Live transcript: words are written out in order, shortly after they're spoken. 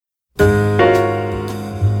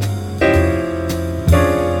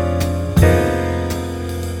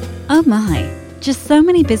Just so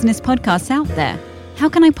many business podcasts out there. How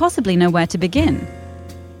can I possibly know where to begin?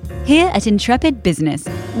 Here at Intrepid Business,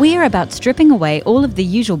 we are about stripping away all of the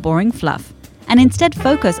usual boring fluff and instead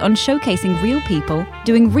focus on showcasing real people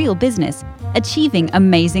doing real business, achieving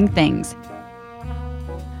amazing things.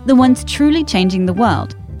 The ones truly changing the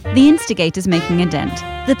world, the instigators making a dent,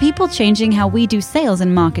 the people changing how we do sales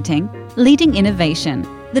and marketing, leading innovation,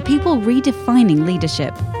 the people redefining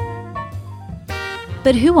leadership.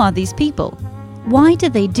 But who are these people? Why do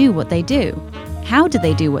they do what they do? How do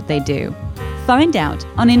they do what they do? Find out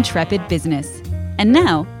on Intrepid Business. And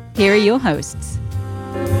now, here are your hosts.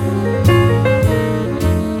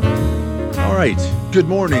 All right. Good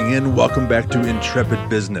morning and welcome back to Intrepid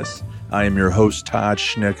Business. I am your host, Todd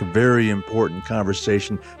Schnick. A very important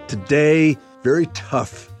conversation today. Very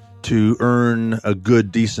tough to earn a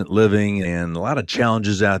good, decent living and a lot of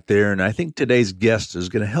challenges out there. And I think today's guest is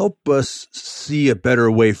going to help us see a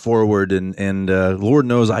better way forward. And Lord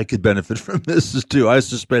knows I could benefit from this too. I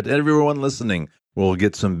suspect everyone listening will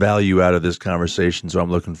get some value out of this conversation. So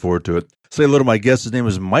I'm looking forward to it. Say hello to my guest. His name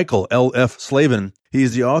is Michael L.F. Slavin. He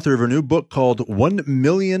is the author of a new book called 1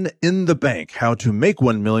 Million in the Bank, How to Make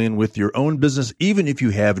 1 Million with Your Own Business, even if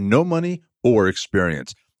you have no money or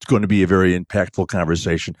experience. It's going to be a very impactful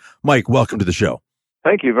conversation. Mike, welcome to the show.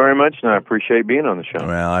 Thank you very much, and I appreciate being on the show.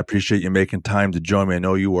 Well, I appreciate you making time to join me. I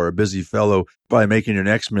know you are a busy fellow, probably making your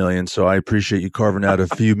next million, so I appreciate you carving out a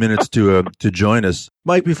few minutes to join us.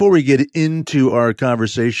 Mike, before we get into our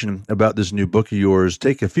conversation about this new book of yours,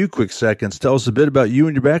 take a few quick seconds. Tell us a bit about you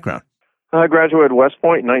and your background. I graduated West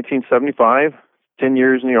Point in 1975, 10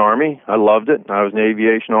 years in the Army. I loved it. I was an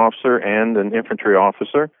aviation officer and an infantry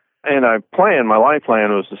officer. And my life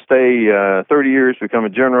plan was to stay 30 years, become a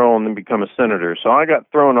general, and then become a senator. So I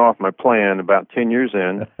got thrown off my plan about 10 years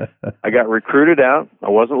in. I got recruited out. I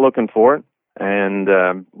wasn't looking for it. And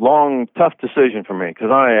long, tough decision for me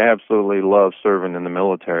because I absolutely love serving in the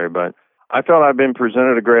military. But I felt I'd been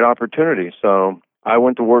presented a great opportunity. So I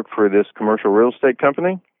went to work for this commercial real estate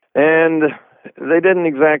company. And they didn't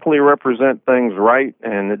exactly represent things right,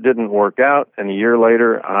 and it didn't work out. And a year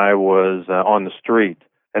later, I was on the street.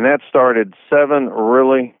 And that started 7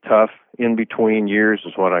 really tough in-between years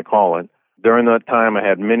is what I call it. During that time, I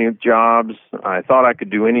had many jobs. I thought I could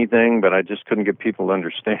do anything, but I just couldn't get people to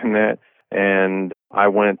understand that. And I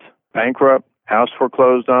went bankrupt, house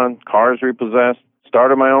foreclosed on, cars repossessed,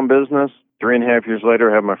 started my own business. 3.5 years later,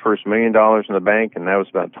 I had my first $1 million in the bank, and that was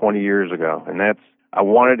about 20 years ago. And I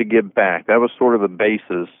wanted to give back. That was sort of the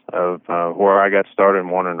basis of where I got started and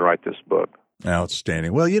wanted to write this book.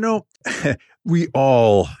 Outstanding. Well, we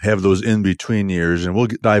all have those in-between years, and we'll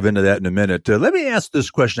dive into that in a minute. Let me ask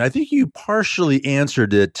this question. I think you partially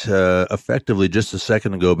answered it effectively just a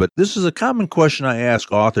second ago, but this is a common question I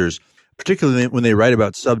ask authors, particularly when they write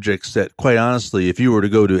about subjects that, quite honestly, if you were to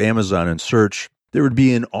go to Amazon and search, there would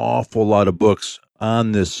be an awful lot of books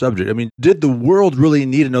on this subject. I mean, did the world really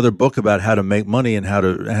need another book about how to make money and how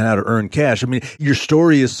to earn cash? I mean, your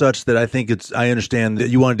story is such that I understand that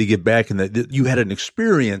you wanted to give back and that you had an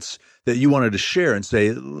experience that you wanted to share and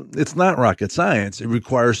say, it's not rocket science. It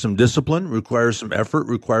requires some discipline, requires some effort,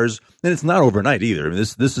 and it's not overnight either. I mean,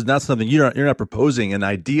 this is not something you're not proposing an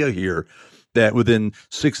idea here that within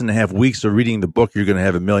 6.5 weeks of reading the book, you're going to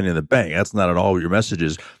have $1 million in the bank. That's not at all what your message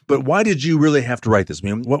is. But why did you really have to write this? I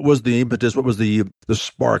mean, what was the impetus? What was the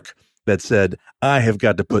spark that said, I have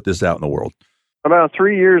got to put this out in the world? About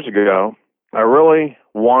 3 years ago, I really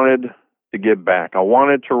wanted to give back. I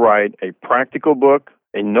wanted to write a practical book,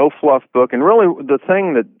 a no-fluff book. And really, the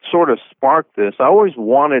thing that sort of sparked this, I always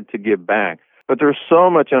wanted to give back. But there's so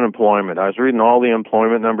much unemployment. I was reading all the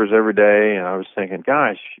employment numbers every day, and I was thinking,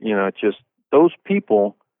 gosh, just those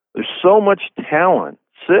people, there's so much talent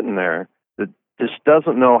sitting there that just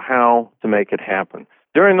doesn't know how to make it happen.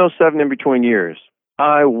 During those 7 in-between years,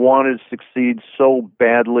 I wanted to succeed so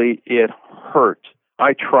badly it hurt.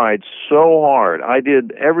 I tried so hard. I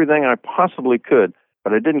did everything I possibly could,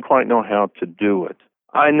 but I didn't quite know how to do it.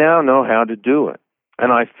 I now know how to do it.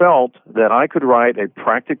 And I felt that I could write a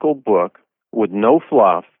practical book with no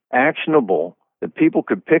fluff, actionable, that people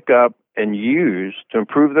could pick up and use to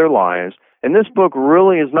improve their lives. And this book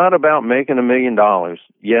really is not about making $1 million.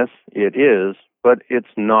 Yes, it is, but it's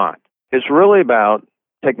not. It's really about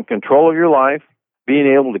taking control of your life, being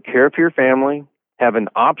able to care for your family, having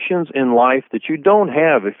options in life that you don't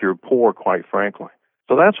have if you're poor, quite frankly.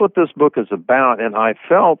 So that's what this book is about, and I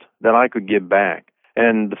felt that I could give back.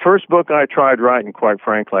 And the first book I tried writing, quite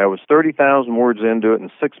frankly, I was 30,000 words into it and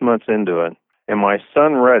 6 months into it. And my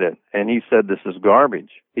son read it, and he said, this is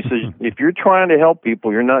garbage. He says, if you're trying to help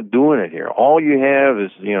people, you're not doing it here. All you have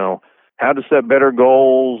is, how to set better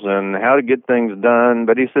goals and how to get things done.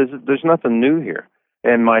 But he says, there's nothing new here.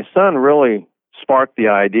 And my son really sparked the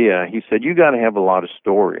idea. He said, you got to have a lot of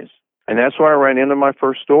stories. And that's why I ran into my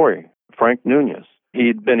first story, Frank Nunez.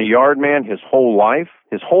 He'd been a yard man his whole life.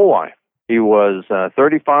 He was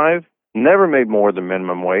 35, never made more than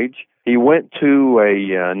minimum wage. He went to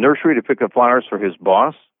a nursery to pick up flowers for his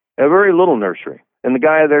boss, a very little nursery. And the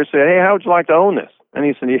guy there said, hey, how would you like to own this? And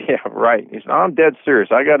he said, yeah, right. He said, I'm dead serious.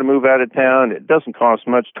 I got to move out of town. It doesn't cost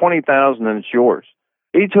much, $20,000 and it's yours.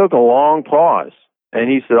 He took a long pause and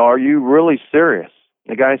he said, are you really serious?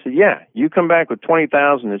 The guy said, yeah, you come back with $20,000,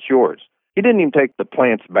 it's yours. He didn't even take the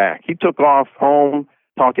plants back. He took off home,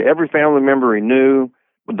 talked to every family member he knew.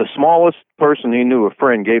 The smallest person he knew, a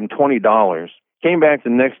friend, gave him $20. Came back the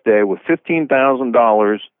next day with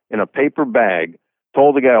 $15,000 in a paper bag,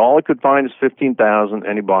 told the guy all he could find is $15,000,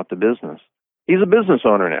 and he bought the business. He's a business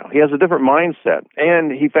owner now. He has a different mindset.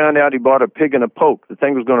 And he found out he bought a pig in a poke. The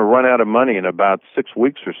thing was going to run out of money in about 6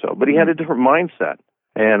 weeks or so. But he had a different mindset.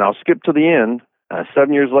 And I'll skip to the end.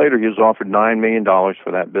 7 years later, he was offered $9 million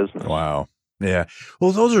for that business. Wow. Yeah.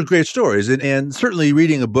 Well, those are great stories. And certainly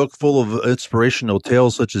reading a book full of inspirational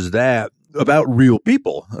tales such as that about real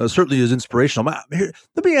people certainly is inspirational. Here,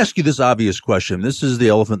 let me ask you this obvious question. This is the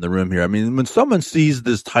elephant in the room here. I mean, when someone sees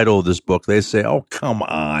this title of this book, they say, oh, come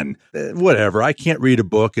on, whatever. I can't read a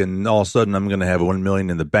book and all of a sudden I'm going to have $1 million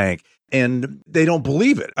in the bank. And they don't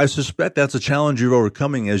believe it. I suspect that's a challenge you're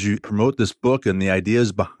overcoming as you promote this book and the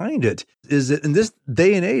ideas behind it. Is that in this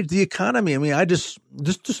day and age, the economy, I mean, just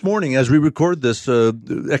this morning as we record this,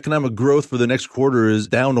 economic growth for the next quarter is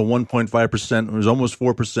down to 1.5%. It was almost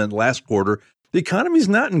 4% last quarter. The economy's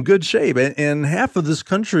not in good shape. And half of this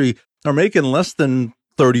country are making less than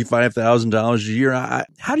 $35,000 a year.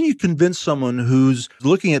 How do you convince someone who's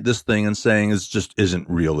looking at this thing and saying it just isn't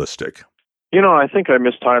realistic? You know, I think I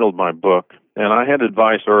mistitled my book, and I had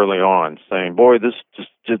advice early on saying, boy, this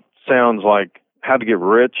just sounds like how to get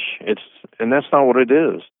rich. And that's not what it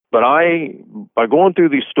is. But by going through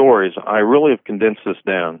these stories, I really have condensed this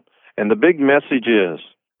down. And the big message is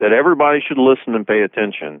that everybody should listen and pay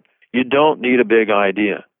attention. You don't need a big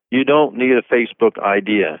idea. You don't need a Facebook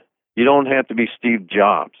idea. You don't have to be Steve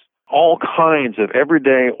Jobs. All kinds of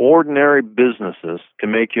everyday, ordinary businesses can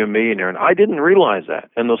make you a millionaire. And I didn't realize that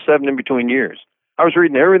in those 7 in-between years. I was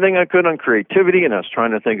reading everything I could on creativity, and I was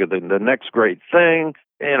trying to think of the next great thing.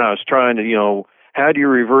 And I was trying to, how do you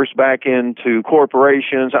reverse back into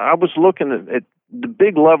corporations? I was looking at the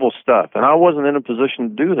big level stuff, and I wasn't in a position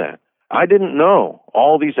to do that. I didn't know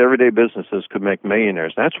all these everyday businesses could make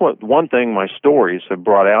millionaires. That's one thing my stories have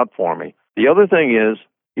brought out for me. The other thing is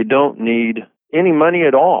you don't need any money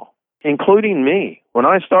at all, including me. When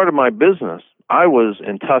I started my business, I was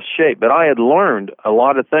in tough shape, but I had learned a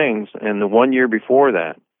lot of things in the 1 year before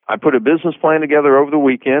that. I put a business plan together over the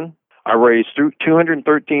weekend. I raised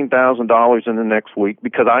 $213,000 in the next week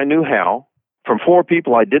because I knew how, from 4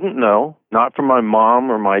 people I didn't know, not from my mom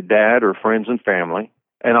or my dad or friends and family,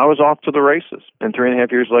 and I was off to the races. And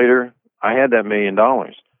 3.5 years later, I had that $1 million.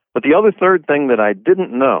 But the other third thing that I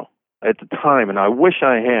didn't know at the time, and I wish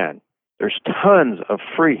I had, there's tons of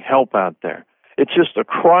free help out there. It's just a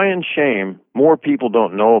crying shame more people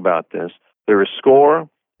don't know about this. There is SCORE,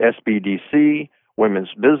 SBDC,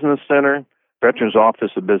 Women's Business Center, Veterans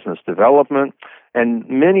Office of Business Development, and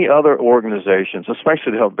many other organizations,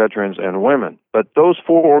 especially to help veterans and women. But those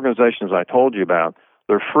 4 organizations I told you about,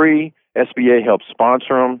 they're free. SBA helps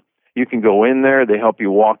sponsor them. You can go in there. They help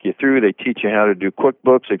you, walk you through. They teach you how to do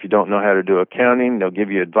QuickBooks. If you don't know how to do accounting, they'll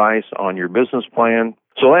give you advice on your business plan.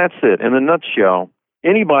 So that's it. In a nutshell,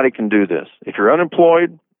 anybody can do this. If you're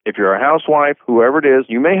unemployed, if you're a housewife, whoever it is,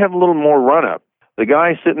 you may have a little more run-up. The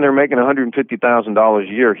guy sitting there making $150,000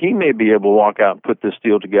 a year, he may be able to walk out and put this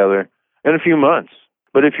deal together in a few months.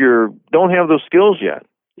 But if you don't have those skills yet,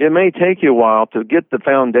 it may take you a while to get the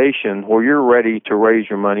foundation where you're ready to raise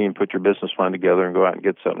your money and put your business plan together and go out and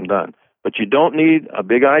get something done. But you don't need a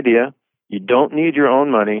big idea. You don't need your own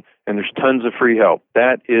money, and there's tons of free help.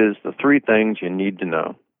 That is the 3 things you need to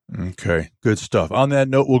know. Okay, good stuff. On that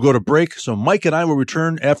note, we'll go to break. So Mike and I will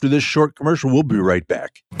return after this short commercial. We'll be right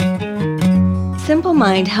back. Simple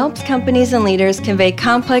Mind helps companies and leaders convey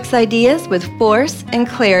complex ideas with force and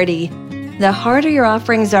clarity. The harder your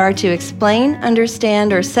offerings are to explain,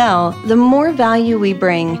 understand, or sell, the more value we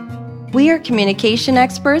bring. We are communication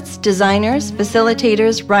experts, designers,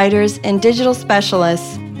 facilitators, writers, and digital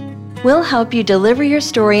specialists. We'll help you deliver your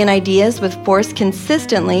story and ideas with force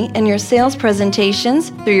consistently in your sales presentations,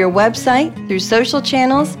 through your website, through social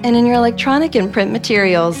channels, and in your electronic and print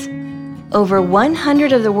materials. Over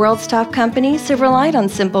 100 of the world's top companies have relied on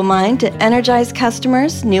Simple Mind to energize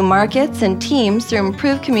customers, new markets, and teams through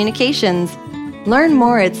improved communications. Learn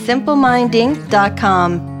more at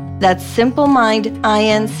simplemindinc.com. That's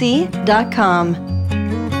simplemindinc.com.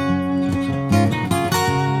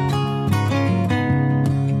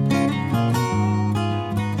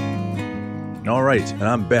 All right, and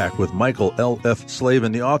I'm back with Michael L.F.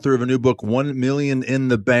 Slavin, the author of a new book, 1 Million in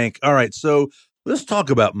the Bank. All right, so let's talk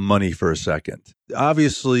about money for a second.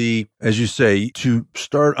 Obviously, as you say, to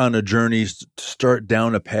start on a journey, to start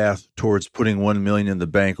down a path towards putting 1 million in the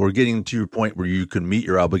bank or getting to your point where you can meet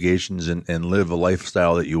your obligations and live a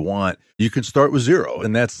lifestyle that you want, you can start with zero.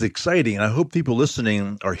 And that's exciting. And I hope people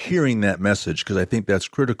listening are hearing that message because I think that's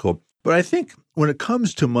critical. But I think when it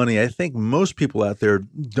comes to money, I think most people out there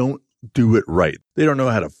don't do it right. They don't know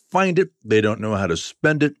how to find it. They don't know how to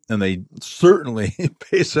spend it. And they certainly,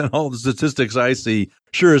 based on all the statistics I see,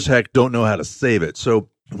 sure as heck don't know how to save it. So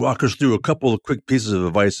walk us through a couple of quick pieces of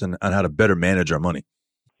advice on how to better manage our money.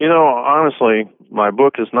 You know, honestly, my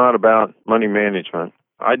book is not about money management.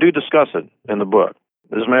 I do discuss it in the book.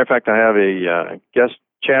 As a matter of fact, I have a guest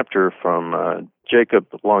chapter from Jacob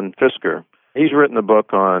Lund Fisker. He's written a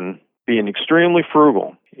book on being extremely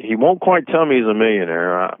frugal. He won't quite tell me he's a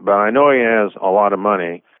millionaire, but I know he has a lot of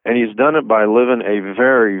money, and he's done it by living a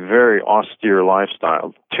very, very austere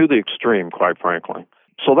lifestyle, to the extreme, quite frankly.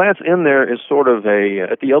 So that's in there is sort of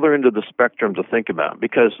at the other end of the spectrum to think about,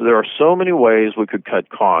 because there are so many ways we could cut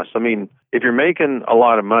costs. I mean, if you're making a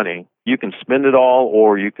lot of money, you can spend it all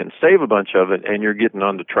or you can save a bunch of it and you're getting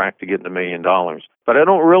on the track to getting $1 million. But I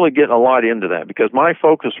don't really get a lot into that because my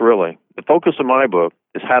focus really, the focus of my book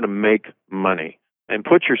is how to make money and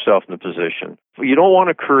put yourself in a position. You don't want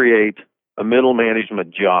to create a middle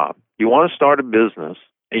management job. You want to start a business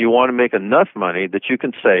and you want to make enough money that you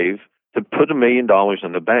can save to put $1 million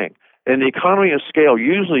in the bank. And the economy of scale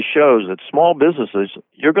usually shows that small businesses,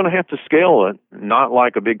 you're going to have to scale it, not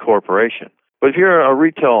like a big corporation. But if you're a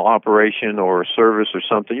retail operation or a service or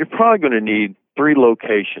something, you're probably going to need 3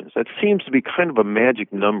 locations. That seems to be kind of a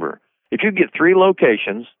magic number. If you get 3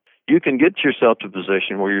 locations, you can get yourself to a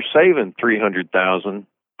position where you're saving $300,000,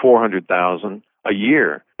 $400,000 a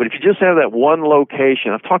year. But if you just have that one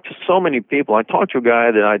location, I've talked to so many people. I talked to a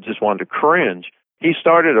guy that I just wanted to cringe. He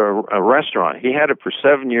started a restaurant. He had it for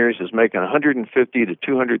 7 years. He was making $150,000 to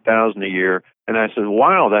 $200,000 a year. And I said,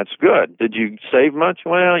 "Wow, that's good. Did you save much?"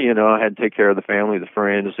 "Well, I had to take care of the family, the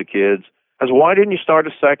friends, the kids." I said, "Why didn't you start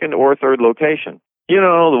a second or a third location?"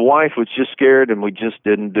 The wife was just scared, and we just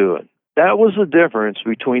didn't do it. That was the difference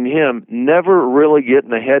between him never really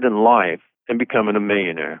getting ahead in life and becoming a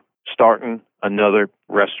millionaire, starting another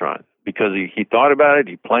restaurant. Because he thought about it,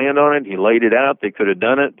 he planned on it, he laid it out, they could have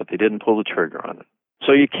done it, but they didn't pull the trigger on it.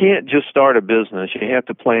 So you can't just start a business, you have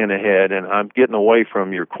to plan ahead, and I'm getting away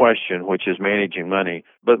from your question, which is managing money.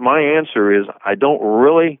 But my answer is I don't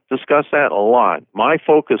really discuss that a lot. My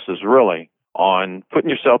focus is really on putting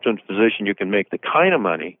yourself in a position you can make the kind of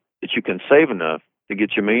money that you can save enough to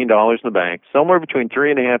get you $1 million in the bank, somewhere between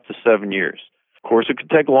 3.5 to 7 years. Of course, it could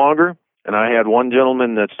take longer. And I had one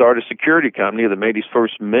gentleman that started a security company that made his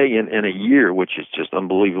first $1 million in a year, which is just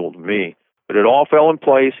unbelievable to me. But it all fell in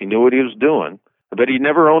place. He knew what he was doing. But he'd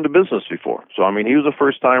never owned a business before. So, he was a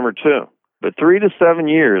first-timer too. But 3 to 7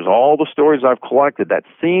 years, all the stories I've collected, that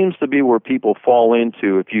seems to be where people fall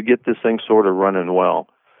into if you get this thing sort of running well.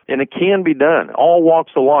 And it can be done. All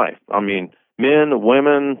walks of life. Men,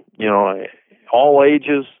 women, all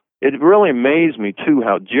ages. It really amazed me, too,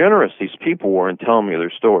 how generous these people were in telling me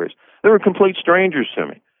their stories. They were complete strangers to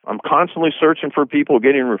me. I'm constantly searching for people,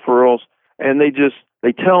 getting referrals, and they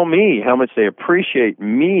tell me how much they appreciate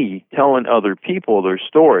me telling other people their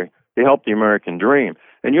story to help the American dream.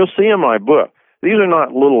 And you'll see in my book, these are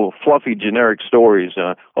not little fluffy generic stories.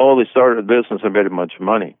 They started a business and made a bunch of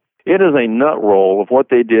money. It is a nut roll of what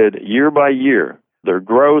they did year by year, their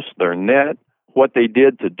gross, their net, what they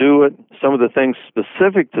did to do it, some of the things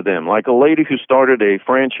specific to them, like a lady who started a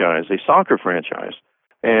franchise, a soccer franchise.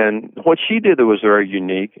 And what she did that was very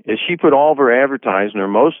unique is she put all of her advertising, or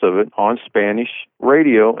most of it, on Spanish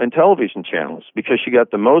radio and television channels because she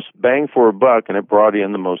got the most bang for her buck and it brought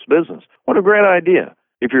in the most business. What a great idea.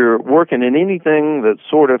 If you're working in anything that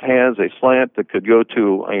sort of has a slant that could go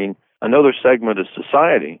to another segment of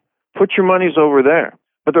society, put your monies over there.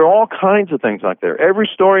 But there are all kinds of things like that. Every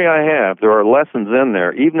story I have, there are lessons in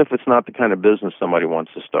there, even if it's not the kind of business somebody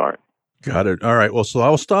wants to start. Got it. All right. Well, so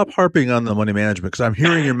I'll stop harping on the money management because I'm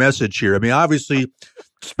hearing your message here. Obviously,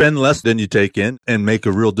 Spend less than you take in and make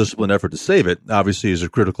a real disciplined effort to save it, obviously, is a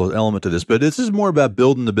critical element to this. But this is more about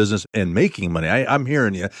building the business and making money. I'm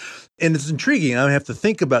hearing you. And it's intriguing. I have to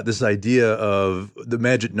think about this idea of the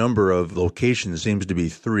magic number of locations seems to be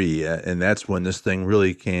 3. And that's when this thing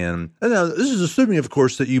really can. And now, this is assuming, of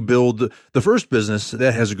course, that you build the first business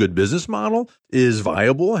that has a good business model, is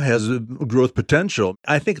viable, has a growth potential.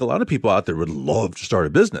 I think a lot of people out there would love to start a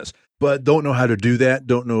business, but don't know how to do that,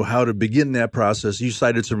 don't know how to begin that process. You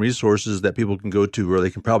cited some resources that people can go to where they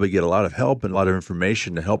can probably get a lot of help and a lot of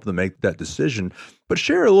information to help them make that decision. But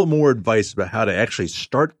share a little more advice about how to actually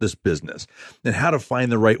start this business and how to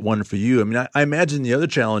find the right one for you. I mean, I imagine the other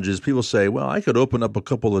challenge is people say, well, I could open up a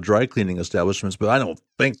couple of dry cleaning establishments, but I don't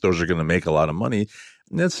think those are going to make a lot of money.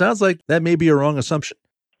 And it sounds like that may be a wrong assumption.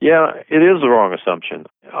 Yeah, it is the wrong assumption.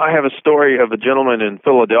 I have a story of a gentleman in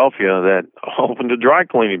Philadelphia that opened a dry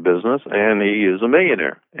cleaning business, and he is a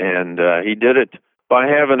millionaire. And he did it by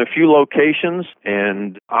having a few locations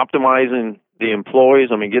and optimizing the employees,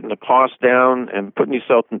 getting the cost down and putting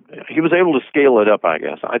himself in, he was able to scale it up, I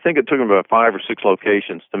guess. I think it took him about 5 or 6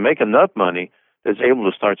 locations to make enough money that's able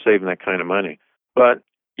to start saving that kind of money. But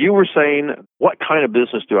you were saying, what kind of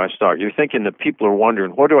business do I start? You're thinking that people are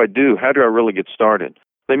wondering, what do I do? How do I really get started?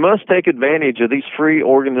 They must take advantage of these free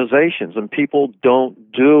organizations, and people don't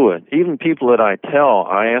do it. Even people that I tell,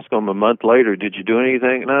 I ask them a month later, did you do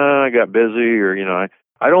anything? No, I got busy, or,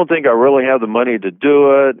 I don't think I really have the money to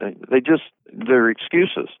do it. They're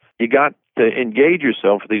excuses. You got to engage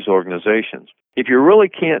yourself with these organizations. If you really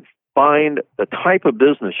can't find the type of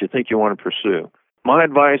business you think you want to pursue, my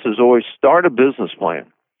advice is always start a business plan.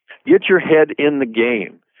 Get your head in the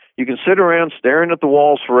game. You can sit around staring at the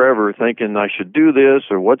walls forever thinking, I should do this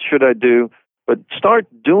or what should I do? But start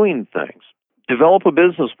doing things. Develop a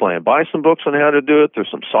business plan. Buy some books on how to do it.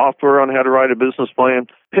 There's some software on how to write a business plan.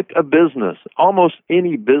 Pick a business, almost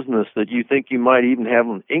any business that you think you might even have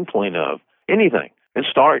an inkling of, anything. And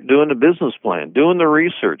start doing the business plan, doing the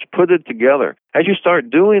research, put it together. As you start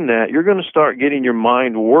doing that, you're going to start getting your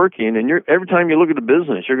mind working, and every time you look at a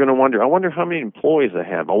business, you're going to wonder, I wonder how many employees they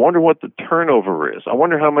have. I wonder what the turnover is. I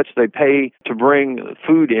wonder how much they pay to bring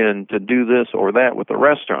food in to do this or that with the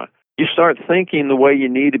restaurant. You start thinking the way you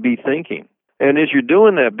need to be thinking. And as you're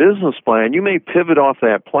doing that business plan, you may pivot off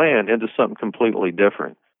that plan into something completely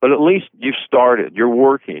different. But at least you've started, you're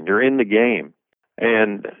working, you're in the game.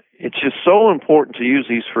 And it's just so important to use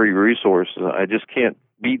these free resources. I just can't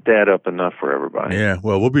beat that up enough for everybody. Yeah,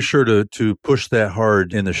 well, we'll be sure to push that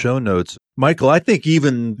hard in the show notes. Michael, I think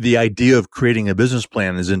even the idea of creating a business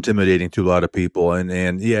plan is intimidating to a lot of people.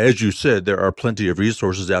 And yeah, as you said, there are plenty of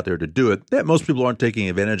resources out there to do it that most people aren't taking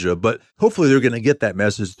advantage of. But hopefully they're going to get that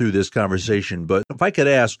message through this conversation. But if I could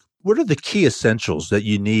ask, what are the key essentials that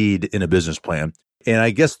you need in a business plan? And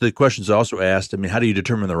I guess the question's also asked, how do you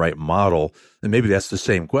determine the right model? And maybe that's the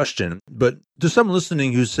same question. But to someone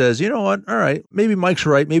listening who says, you know what, all right, maybe Mike's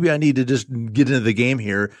right. Maybe I need to just get into the game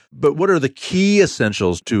here. But what are the key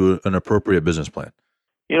essentials to an appropriate business plan?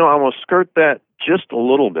 I'm going to skirt that just a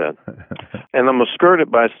little bit. And I'm going to skirt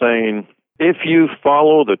it by saying, if you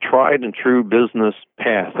follow the tried and true business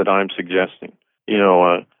path that I'm suggesting,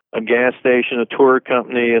 a gas station, a tour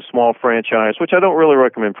company, a small franchise, which I don't really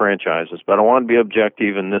recommend franchises, but I want to be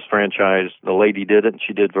objective in this franchise. The lady did it, and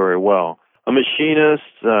she did very well. A machinist,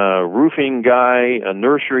 a roofing guy, a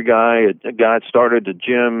nursery guy, a guy that started a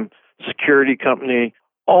gym, security company,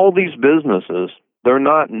 all these businesses, they're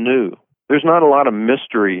not new. There's not a lot of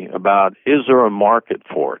mystery about, is there a market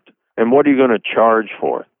for it? And what are you going to charge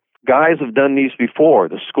for it? Guys have done these before.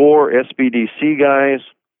 The SCORE, SBDC guys,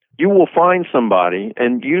 you will find somebody,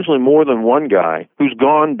 and usually more than one guy, who's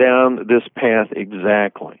gone down this path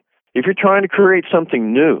exactly. If you're trying to create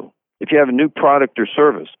something new, if you have a new product or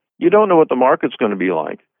service, you don't know what the market's going to be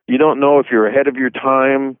like. You don't know if you're ahead of your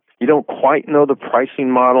time. You don't quite know the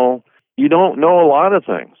pricing model. You don't know a lot of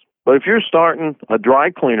things. But if you're starting a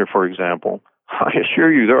dry cleaner, for example, I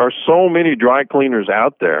assure you there are so many dry cleaners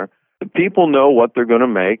out there that people know what they're going to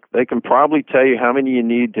make. They can probably tell you how many you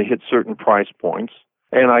need to hit certain price points.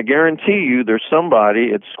 And I guarantee you there's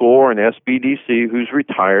somebody at SCORE and SBDC who's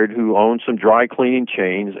retired who owns some dry cleaning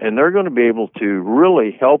chains, and they're going to be able to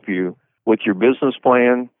really help you with your business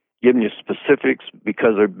plan, giving you specifics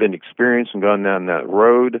because they've been experienced and gone down that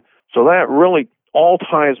road. So that really all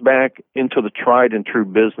ties back into the tried and true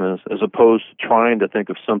business as opposed to trying to think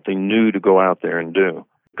of something new to go out there and do.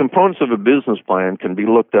 Components of a business plan can be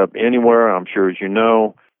looked up anywhere, I'm sure, as you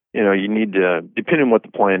know. You need to, depending on what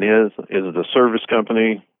the plan is it a service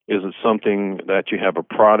company? Is it something that you have a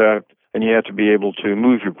product? And you have to be able to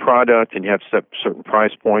move your product, and you have to set certain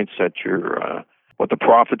price points, set your what the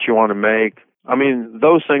profits you want to make. I mean,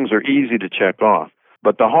 those things are easy to check off.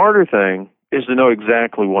 But the harder thing is to know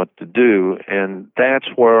exactly what to do, and that's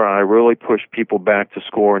where I really push people back to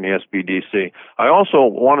SCORE and the SBDC. I also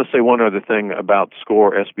want to say one other thing about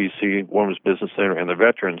SCORE, SBC, Women's Business Center, and the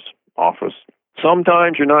Veterans Office.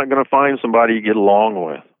 Sometimes you're not going to find somebody you get along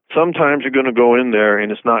with. Sometimes you're going to go in there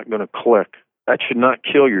and it's not going to click. That should not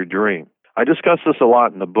kill your dream. I discuss this a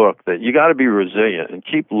lot in the book, that you got to be resilient and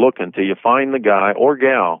keep looking till you find the guy or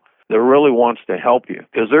gal that really wants to help you,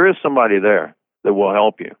 because there is somebody there that will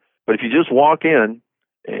help you. But if you just walk in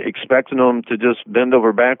expecting them to just bend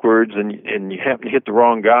over backwards and you happen to hit the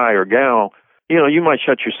wrong guy or gal, you might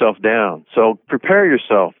shut yourself down. So prepare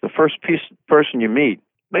yourself. The first person you meet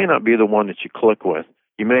may not be the one that you click with.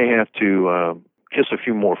 You may have to kiss a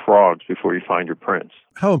few more frogs before you find your prince.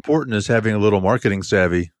 How important is having a little marketing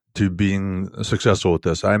savvy to being successful with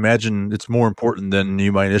this? I imagine it's more important than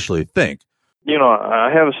you might initially think.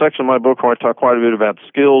 I have a section in my book where I talk quite a bit about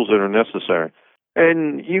skills that are necessary.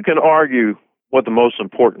 And you can argue what the most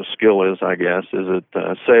important skill is, I guess. Is it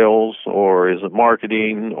sales, or is it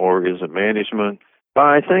marketing, or is it management? But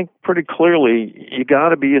I think pretty clearly you got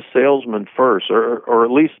to be a salesman first, or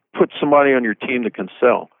at least put somebody on your team that can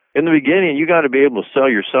sell. In the beginning, you got to be able to sell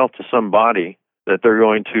yourself to somebody that they're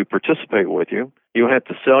going to participate with you. You have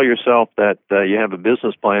to sell yourself that you have a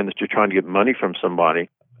business plan, that you're trying to get money from somebody.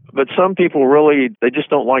 But some people really, they just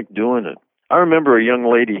don't like doing it. I remember a young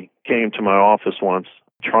lady came to my office once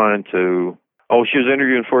she was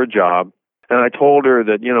interviewing for a job, and I told her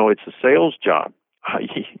that, it's a sales job.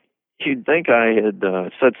 You'd think I had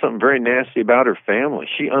said something very nasty about her family.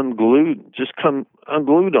 She unglued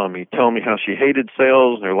on me, telling me how she hated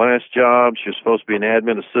sales in her last job. She was supposed to be an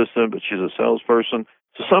admin assistant, but she's a salesperson.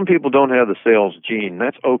 So some people don't have the sales gene.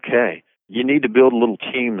 That's okay. You need to build a little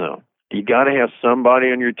team, though. You got to have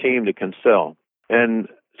somebody on your team that can sell. And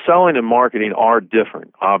selling and marketing are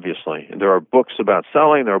different, obviously. And there are books about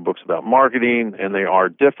selling, there are books about marketing, and they are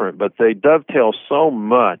different, but they dovetail so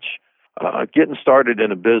much. Getting started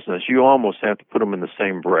in a business, you almost have to put them in the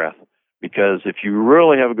same breath, because if you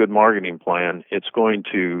really have a good marketing plan, it's going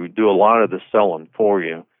to do a lot of the selling for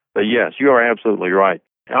you. But yes, you are absolutely right.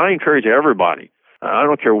 I encourage everybody, I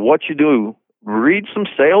don't care what you do, read some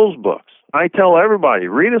sales books. I tell everybody,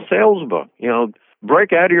 read a sales book.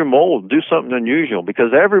 Break out of your mold, do something unusual,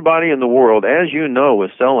 because everybody in the world, as you know,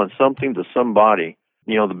 is selling something to somebody.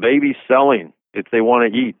 The baby's selling. If they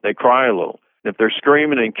want to eat, they cry a little. If they're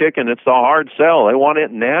screaming and kicking, it's a hard sell. They want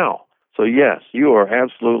it now. So yes, you are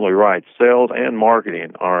absolutely right. Sales and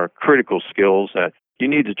marketing are critical skills that you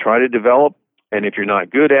need to try to develop. And if you're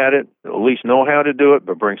not good at it, at least know how to do it,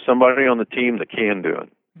 but bring somebody on the team that can do it.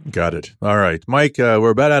 Got it. All right. Mike,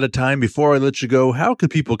 we're about out of time. Before I let you go, how can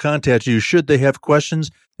people contact you should they have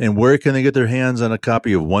questions, and where can they get their hands on a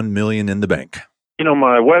copy of 1 Million in the Bank?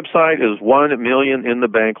 My website is 1 Million in the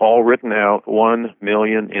Bank, all written out,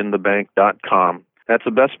 1millioninthebank.com. That's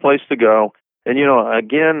the best place to go. And,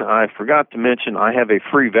 again, I forgot to mention, I have a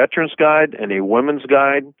free veterans guide and a women's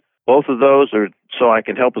guide. Both of those are so I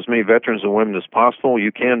can help as many veterans and women as possible.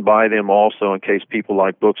 You can buy them also in case people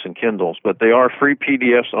like books and Kindles, but they are free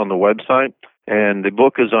PDFs on the website, and the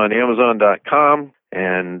book is on Amazon.com,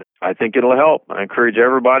 and I think it'll help. I encourage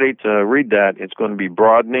everybody to read that. It's going to be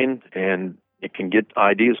broadening, and it can get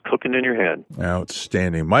ideas cooking in your head.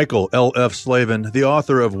 Outstanding. Michael L.F. Slavin, the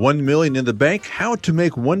author of 1 Million in the Bank, How to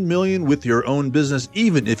Make 1 Million with Your Own Business,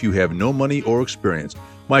 even if you have no money or experience.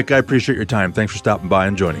 Mike, I appreciate your time. Thanks for stopping by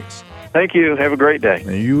and joining us. Thank you. Have a great day.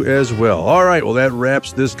 And you as well. All right. Well, that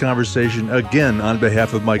wraps this conversation. Again, on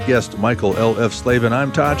behalf of my guest, Michael L.F. Slavin,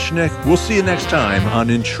 I'm Todd Schnick. We'll see you next time on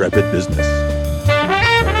Intrepid Business.